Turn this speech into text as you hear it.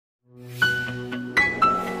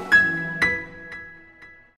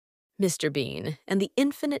Mr. Bean and the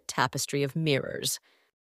Infinite Tapestry of Mirrors.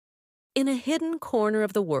 In a hidden corner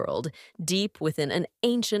of the world, deep within an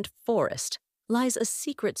ancient forest, lies a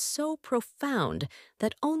secret so profound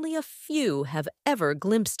that only a few have ever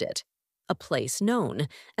glimpsed it, a place known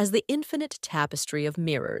as the Infinite Tapestry of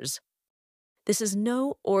Mirrors. This is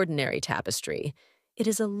no ordinary tapestry. It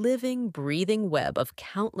is a living, breathing web of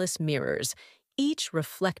countless mirrors, each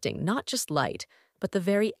reflecting not just light, but the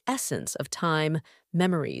very essence of time,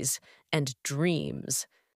 memories, and dreams.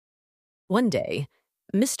 One day,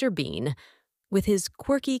 Mr. Bean, with his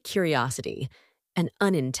quirky curiosity, an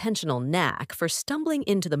unintentional knack for stumbling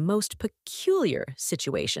into the most peculiar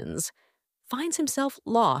situations, finds himself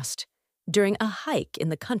lost during a hike in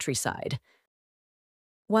the countryside.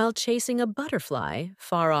 While chasing a butterfly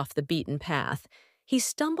far off the beaten path, he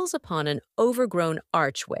stumbles upon an overgrown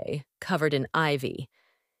archway covered in ivy.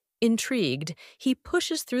 Intrigued, he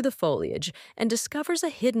pushes through the foliage and discovers a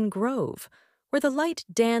hidden grove, where the light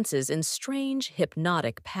dances in strange,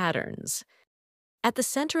 hypnotic patterns. At the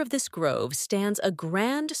center of this grove stands a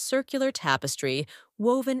grand circular tapestry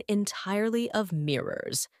woven entirely of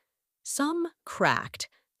mirrors. Some cracked,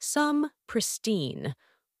 some pristine,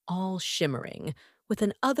 all shimmering, with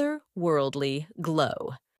an otherworldly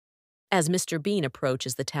glow. As Mr. Bean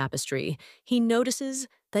approaches the tapestry, he notices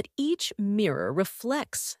that each mirror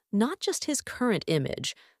reflects not just his current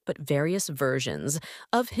image, but various versions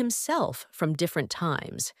of himself from different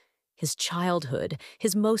times, his childhood,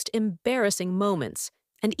 his most embarrassing moments,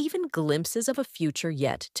 and even glimpses of a future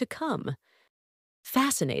yet to come.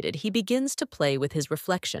 Fascinated, he begins to play with his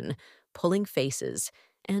reflection, pulling faces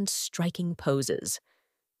and striking poses.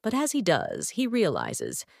 But as he does, he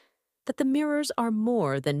realizes that the mirrors are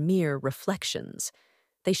more than mere reflections.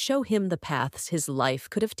 They show him the paths his life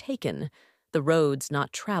could have taken, the roads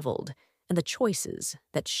not traveled, and the choices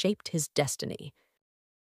that shaped his destiny.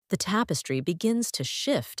 The tapestry begins to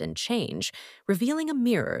shift and change, revealing a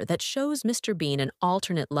mirror that shows Mr. Bean an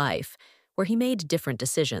alternate life where he made different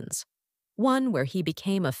decisions. One where he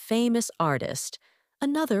became a famous artist,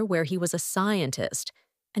 another where he was a scientist,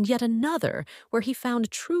 and yet another where he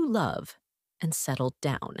found true love and settled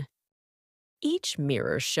down. Each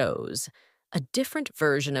mirror shows a different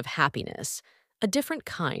version of happiness, a different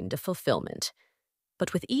kind of fulfillment.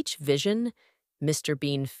 But with each vision, Mr.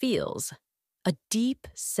 Bean feels a deep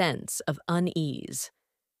sense of unease.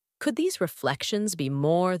 Could these reflections be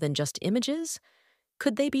more than just images?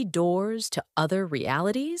 Could they be doors to other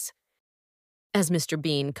realities? As Mr.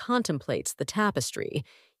 Bean contemplates the tapestry,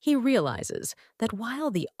 he realizes that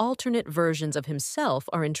while the alternate versions of himself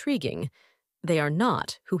are intriguing, they are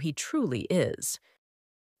not who he truly is.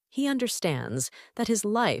 He understands that his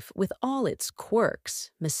life, with all its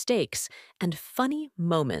quirks, mistakes, and funny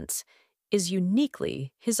moments, is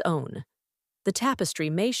uniquely his own. The tapestry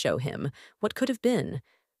may show him what could have been,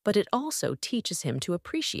 but it also teaches him to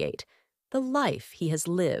appreciate the life he has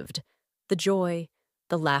lived, the joy,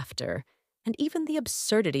 the laughter, and even the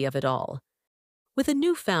absurdity of it all. With a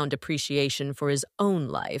newfound appreciation for his own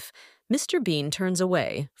life, Mr. Bean turns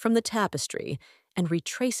away from the tapestry and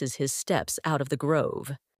retraces his steps out of the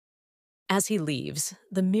grove. As he leaves,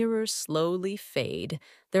 the mirrors slowly fade,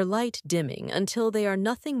 their light dimming until they are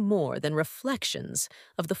nothing more than reflections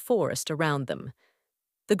of the forest around them.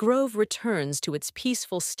 The grove returns to its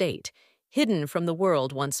peaceful state, hidden from the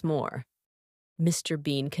world once more. Mr.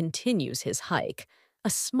 Bean continues his hike, a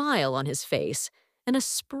smile on his face and a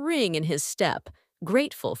spring in his step,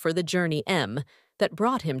 grateful for the journey that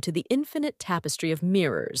brought him to the Infinite Tapestry of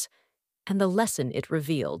Mirrors, and the lesson it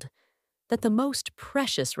revealed, that the most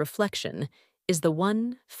precious reflection is the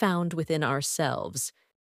one found within ourselves.